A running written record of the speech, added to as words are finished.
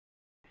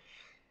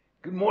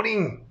Good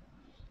morning.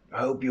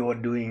 I hope you are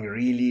doing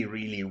really,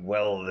 really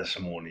well this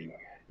morning.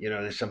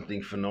 There's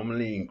something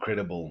phenomenally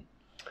incredible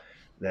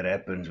that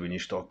happens when you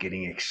start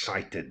getting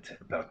excited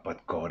about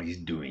what God is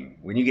doing.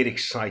 When you get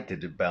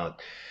excited about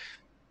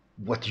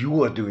what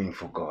you are doing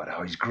for God,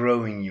 how He's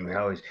growing you,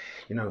 how He's,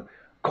 you know,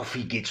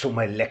 coffee gets on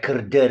my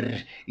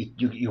lekkerder.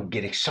 You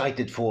get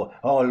excited for,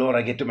 oh Lord,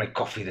 I get to make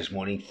coffee this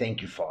morning.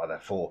 Thank you, Father,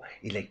 for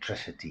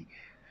electricity,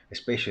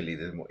 especially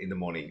in the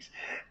mornings,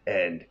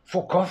 and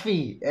for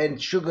coffee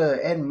and sugar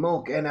and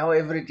milk and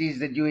however it is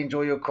that you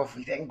enjoy your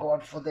coffee. Thank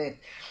God for that.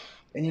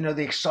 And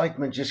the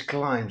excitement just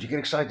climbs. You get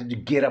excited to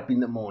get up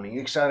in the morning.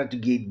 You're excited to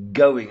get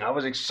going. I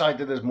was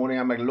excited this morning.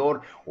 I'm like,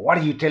 Lord, what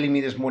are you telling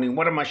me this morning?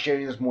 What am I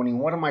sharing this morning?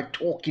 What am I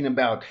talking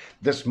about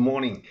this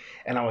morning?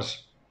 And I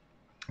was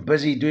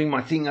busy doing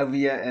my thing over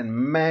here. And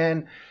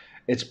man,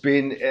 it's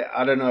been,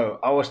 I don't know.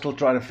 I was still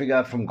trying to figure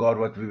out from God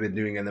what we were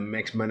doing. And the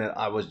next minute,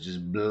 I was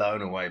just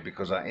blown away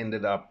because I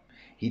ended up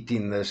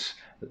hitting this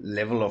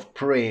level of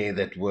prayer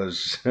that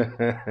was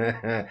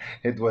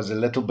it was a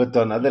little bit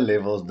on other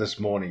levels this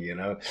morning.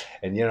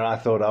 And I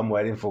thought I'm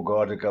waiting for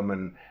God to come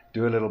and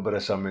do a little bit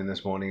of something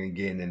this morning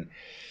again. And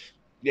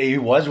yeah, he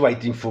was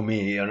waiting for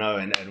me,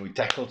 and we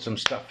tackled some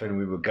stuff and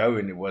we were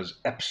going. It was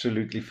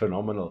absolutely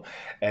phenomenal.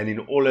 And in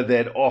all of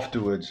that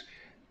afterwards,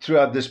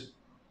 throughout this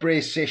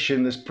prayer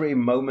session, this prayer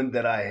moment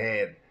that I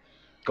had,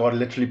 God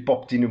literally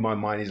popped into my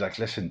mind. He's like,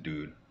 listen,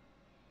 dude,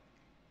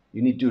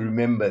 you need to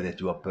remember that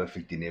you are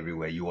perfect in every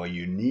way. You are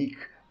unique,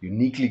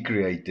 uniquely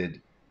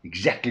created,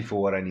 exactly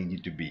for what I need you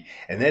to be.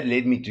 And that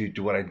led me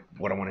to what I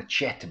want to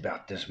chat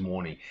about this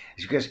morning.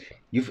 Is because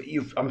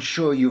I'm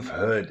sure you've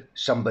heard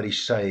somebody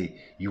say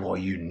you are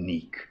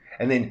unique.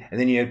 And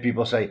then you heard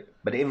people say,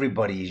 but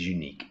everybody is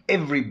unique.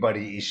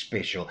 Everybody is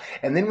special.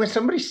 And then when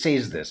somebody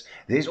says this,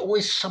 there's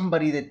always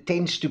somebody that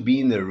tends to be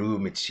in the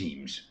room, it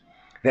seems,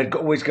 that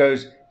always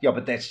goes, yeah,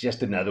 but that's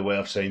just another way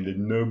of saying that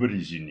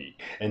nobody's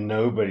unique and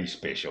nobody's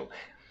special.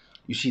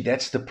 You see,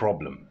 that's the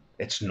problem.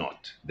 It's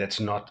not. That's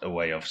not a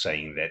way of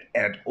saying that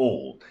at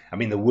all. I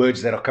mean, the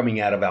words that are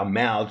coming out of our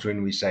mouths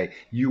when we say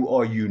you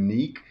are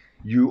unique,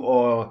 you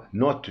are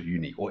not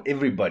unique, or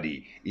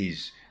everybody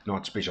is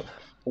not special,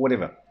 or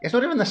whatever. It's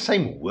not even the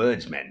same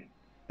words, man.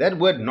 That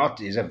word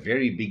not is a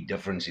very big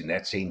difference in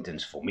that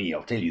sentence for me.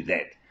 I'll tell you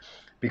that.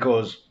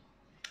 Because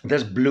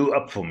this blew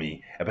up for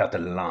me about the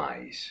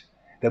lies.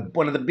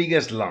 One of the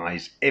biggest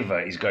lies ever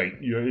is going,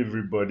 yeah,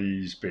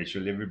 everybody is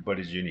special,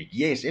 everybody's unique.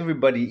 Yes,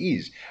 everybody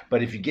is.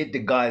 But if you get the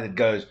guy that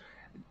goes,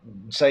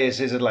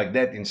 says it like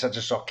that in such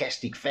a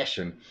sarcastic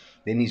fashion,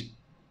 then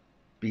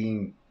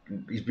being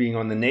he's being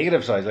on the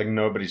negative side. It's like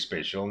nobody's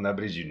special,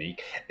 nobody's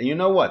unique. And you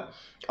know what?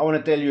 I want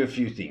to tell you a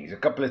few things, a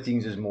couple of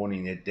things this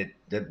morning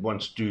that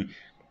wants to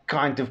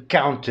kind of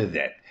counter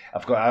that.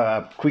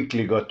 I've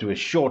quickly got to a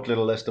short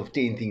little list of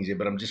 10 things here,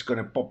 but I'm just going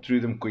to pop through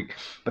them quick.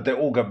 But they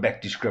all go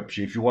back to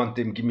scripture. If you want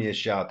them, give me a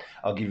shout.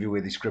 I'll give you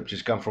where the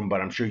scriptures come from,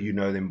 but I'm sure you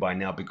know them by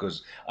now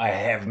because I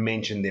have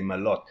mentioned them a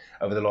lot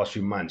over the last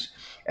few months.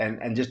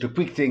 And just a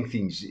quick 10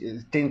 things,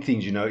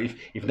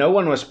 if no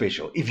one was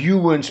special, if you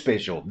weren't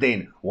special,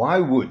 then why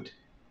would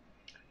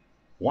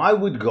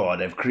God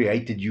have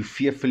created you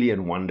fearfully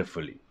and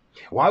wonderfully?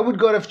 Why would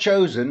God have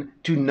chosen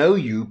to know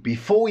you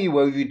before He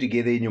wove you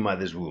together in your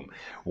mother's womb?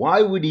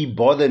 Why would He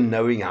bother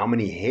knowing how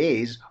many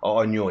hairs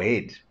are on your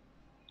head?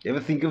 You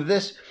ever think of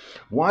this?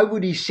 Why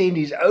would He send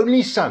His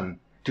only Son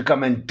to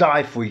come and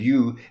die for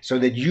you so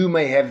that you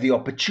may have the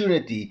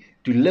opportunity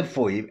to live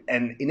for Him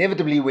and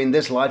inevitably, when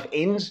this life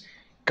ends,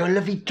 go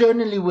live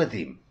eternally with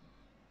Him?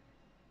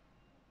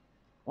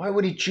 Why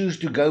would He choose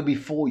to go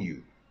before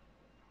you?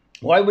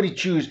 Why would He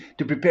choose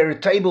to prepare a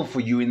table for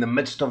you in the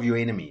midst of your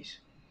enemies?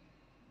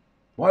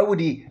 Why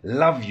would He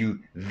love you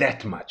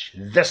that much,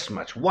 this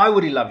much? Why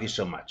would He love you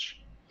so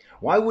much?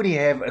 Why would He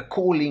have a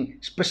calling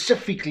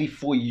specifically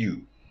for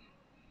you?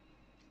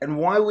 And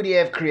why would He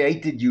have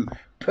created you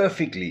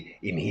perfectly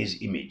in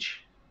His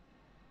image?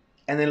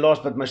 And then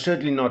last but most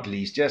certainly not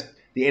least, just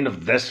the end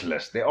of this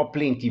list. There are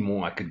plenty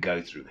more I could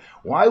go through.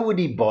 Why would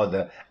He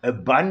bother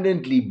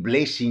abundantly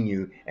blessing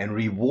you and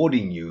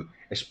rewarding you,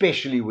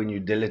 especially when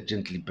you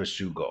diligently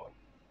pursue God?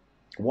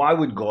 Why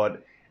would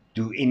God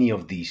do any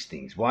of these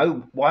things?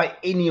 Why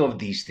any of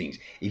these things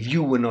if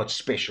you were not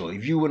special,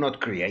 if you were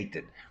not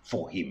created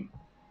for Him?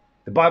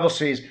 The Bible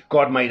says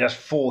God made us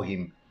for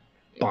Him,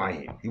 by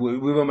Him. We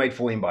were made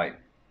for Him by Him.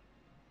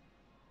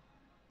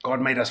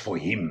 God made us for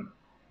Him.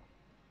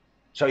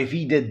 So if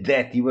He did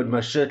that, He would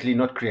most certainly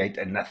not create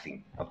a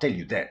nothing. I'll tell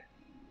you that.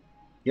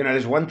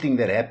 There's one thing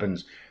that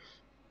happens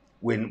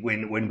when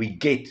we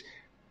get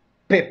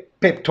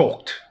pep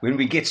talked, when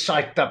we get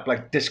psyched up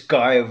like this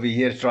guy over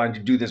here trying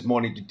to do this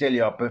morning to tell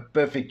you how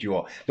perfect you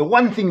are. The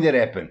one thing that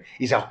happens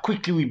is how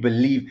quickly we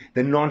believe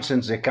the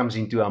nonsense that comes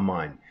into our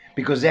mind,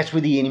 because that's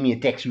where the enemy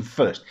attacks you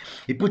first.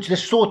 He puts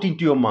this thought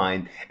into your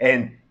mind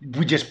and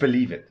we just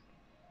believe it.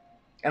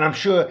 And I'm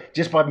sure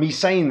just by me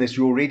saying this,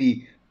 you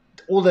already,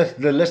 all the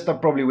list I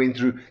probably went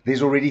through,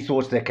 there's already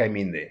thoughts that came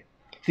in there.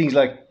 Things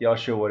like, yeah,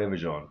 sure, whatever,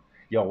 John.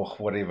 Yeah,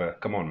 whatever.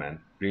 Come on, man.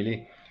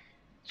 Really?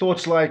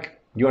 Thoughts like,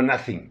 you're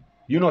nothing.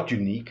 You're not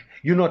unique.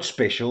 You're not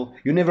special.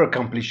 You never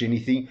accomplish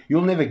anything.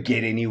 You'll never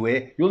get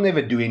anywhere. You'll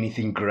never do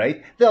anything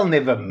great. They'll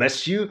never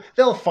miss you.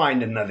 They'll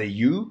find another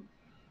you.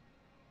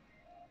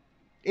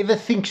 Ever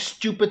think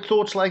stupid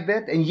thoughts like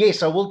that? And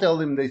yes, I will tell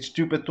them they're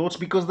stupid thoughts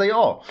because they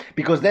are.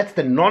 Because that's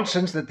the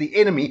nonsense that the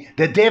enemy,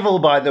 the devil,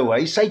 by the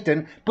way,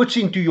 Satan, puts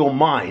into your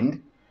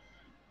mind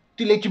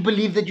to let you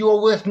believe that you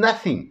are worth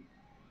nothing.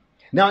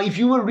 Now, if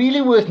you were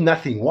really worth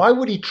nothing, why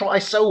would he try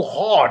so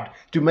hard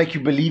to make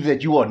you believe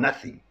that you are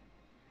nothing?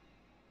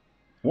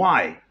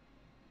 Why?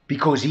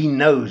 Because he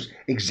knows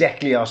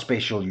exactly how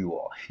special you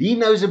are. He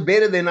knows it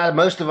better than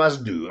most of us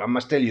do. I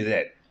must tell you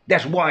that.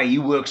 That's why he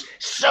works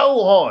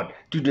so hard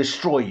to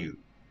destroy you.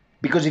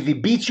 Because if he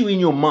beats you in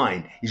your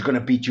mind, he's going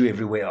to beat you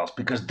everywhere else.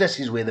 Because this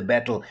is where the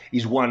battle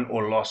is won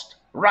or lost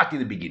right in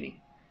the beginning.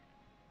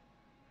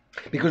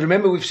 Because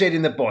remember, we've said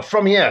in the past,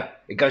 from here,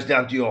 it goes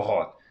down to your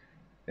heart.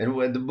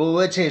 And the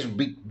word says,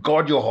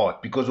 guard your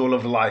heart, because all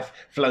of life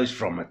flows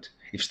from it.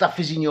 If stuff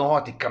is in your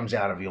heart, it comes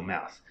out of your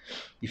mouth.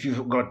 If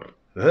you've got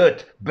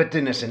hurt,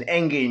 bitterness, and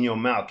anger in your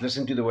mouth,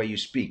 listen to the way you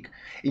speak.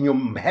 In your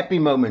happy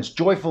moments,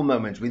 joyful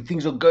moments, when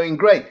things are going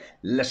great,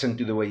 listen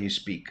to the way you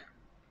speak.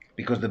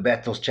 Because the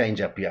battles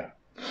change up here.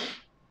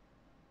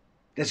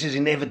 This is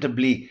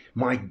inevitably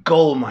my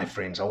goal, my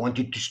friends. I want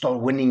you to start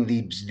winning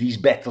these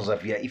battles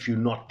up here if you're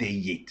not there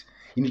yet.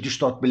 You need to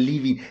start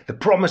believing the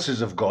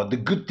promises of God, the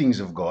good things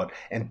of God,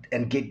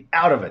 and get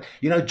out of it.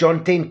 You know,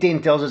 John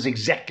 10:10 tells us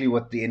exactly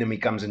what the enemy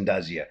comes and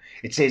does here.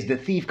 It says the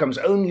thief comes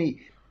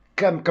only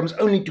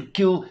to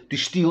kill, to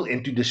steal,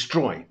 and to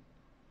destroy.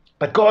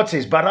 But God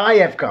says, but I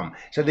have come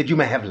so that you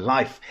may have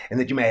life and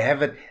that you may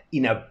have it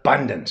in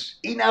abundance.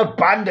 In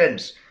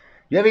abundance.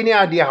 You have any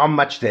idea how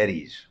much that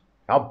is?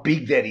 How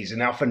big that is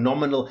and how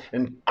phenomenal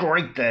and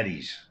great that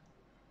is?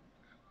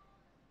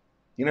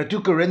 You know,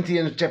 2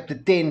 Corinthians chapter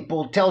 10,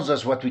 Paul tells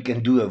us what we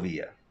can do over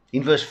here.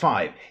 In verse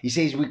 5, he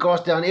says, we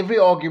cast down every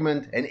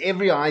argument and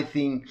every high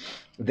thing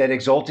that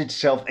exalts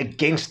itself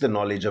against the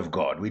knowledge of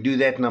God. We do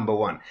that, number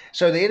one.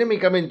 So the enemy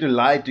coming to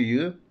lie to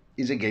you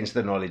is against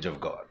the knowledge of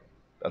God.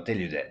 I'll tell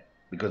you that.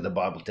 Because the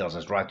Bible tells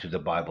us right through the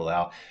Bible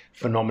how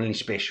phenomenally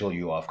special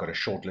you are. I've got a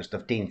short list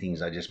of 10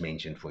 things I just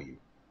mentioned for you.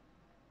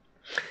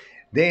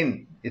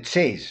 Then it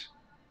says,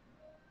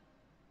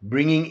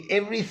 bringing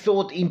every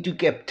thought into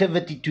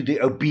captivity to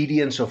the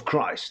obedience of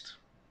Christ.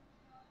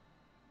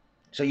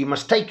 So you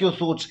must take your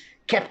thoughts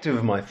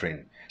captive, my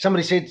friend.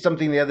 Somebody said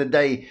something the other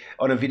day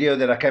on a video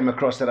that I came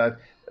across that I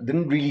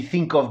didn't really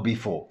think of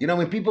before. You know,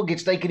 when people get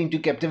taken into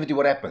captivity,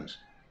 what happens?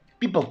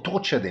 People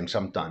torture them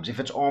sometimes. If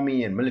it's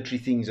army and military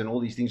things and all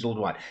these things all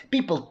the while,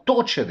 people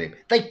torture them.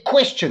 They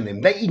question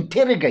them. They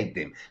interrogate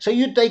them. So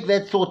you take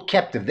that thought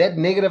captive, that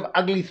negative,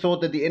 ugly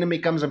thought that the enemy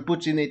comes and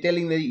puts in there,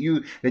 telling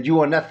you that you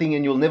are nothing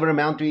and you'll never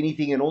amount to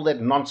anything and all that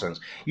nonsense.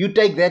 You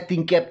take that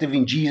thing captive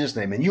in Jesus'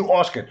 name and you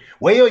ask it,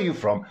 where are you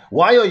from?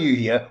 Why are you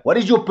here? What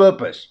is your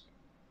purpose?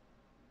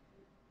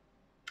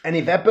 And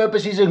if that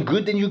purpose isn't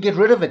good, then you get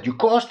rid of it. You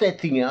cast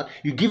that thing out,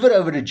 you give it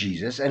over to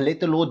Jesus and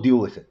let the Lord deal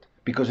with it.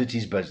 Because it's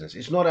his business.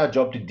 It's not our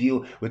job to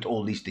deal with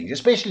all these things,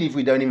 especially if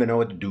we don't even know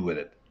what to do with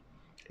it.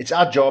 It's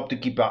our job to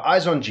keep our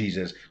eyes on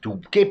Jesus,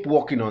 to keep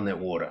walking on that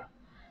water.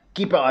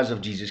 Keep our eyes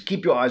off Jesus.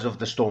 Keep your eyes off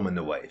the storm and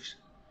the waves.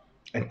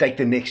 And take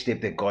the next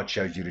step that God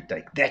shows you to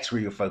take. That's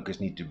where your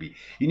focus needs to be.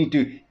 You need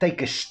to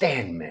take a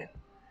stand, man.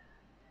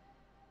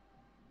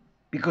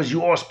 Because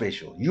you are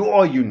special. You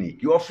are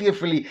unique. You are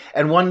fearfully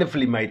and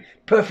wonderfully made,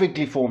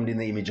 perfectly formed in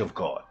the image of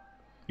God.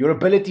 Your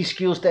ability,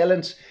 skills,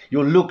 talents,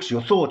 your looks,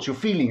 your thoughts, your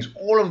feelings,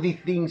 all of these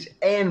things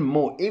and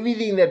more.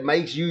 Everything that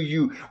makes you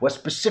you was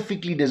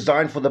specifically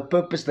designed for the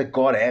purpose that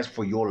God has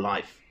for your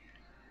life.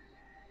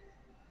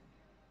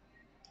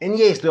 And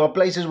yes, there are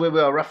places where we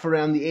are rough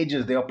around the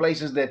edges. There are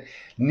places that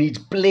needs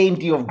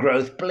plenty of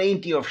growth,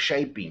 plenty of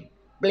shaping,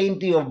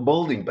 plenty of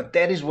building. But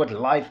that is what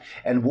life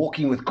and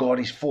walking with God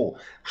is for.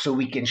 So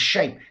we can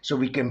shape, so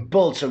we can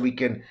build, so we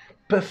can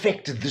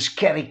perfect this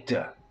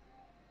character.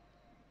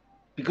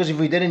 Because if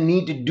we didn't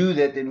need to do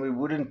that, then we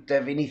wouldn't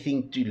have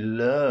anything to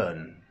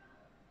learn.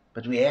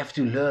 But we have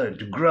to learn,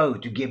 to grow,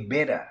 to get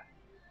better.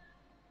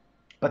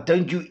 But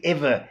don't you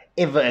ever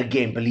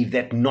again believe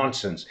that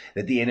nonsense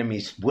that the enemy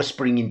is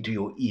whispering into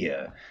your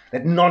ear.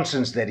 That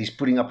nonsense that he's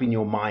putting up in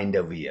your mind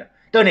over here.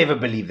 Don't ever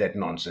believe that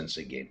nonsense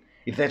again.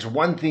 If that's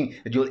one thing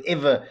that you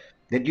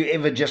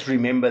ever just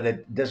remember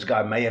that this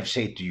guy may have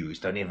said to you, is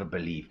don't ever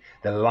believe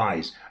the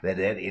lies that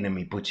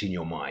enemy puts in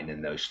your mind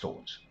and those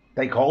thoughts.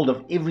 Take hold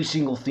of every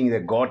single thing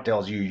that God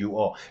tells you you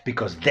are,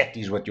 because that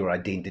is what your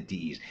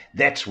identity is.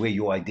 That's where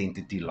your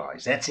identity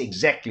lies. That's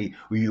exactly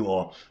who you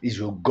are, is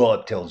who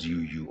God tells you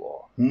you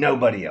are.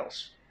 Nobody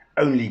else.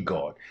 Only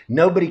God.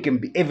 Nobody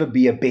can ever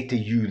be a better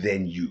you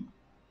than you.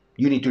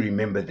 You need to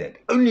remember that.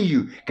 Only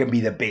you can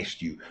be the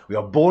best you. We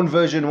are born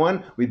version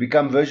 1. We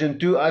become version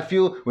 2, I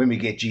feel, when we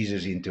get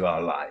Jesus into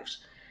our lives.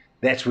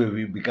 That's where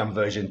we become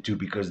version 2,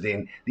 because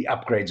then the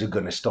upgrades are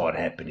going to start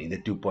happening,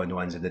 the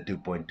 2.1s and the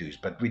 2.2s.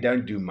 But we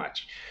don't do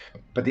much.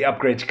 But the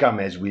upgrades come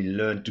as we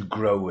learn to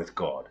grow with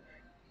God.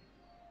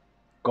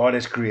 God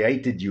has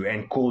created you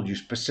and called you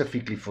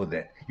specifically for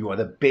that. You are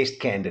the best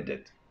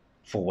candidate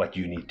for what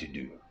you need to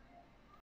do.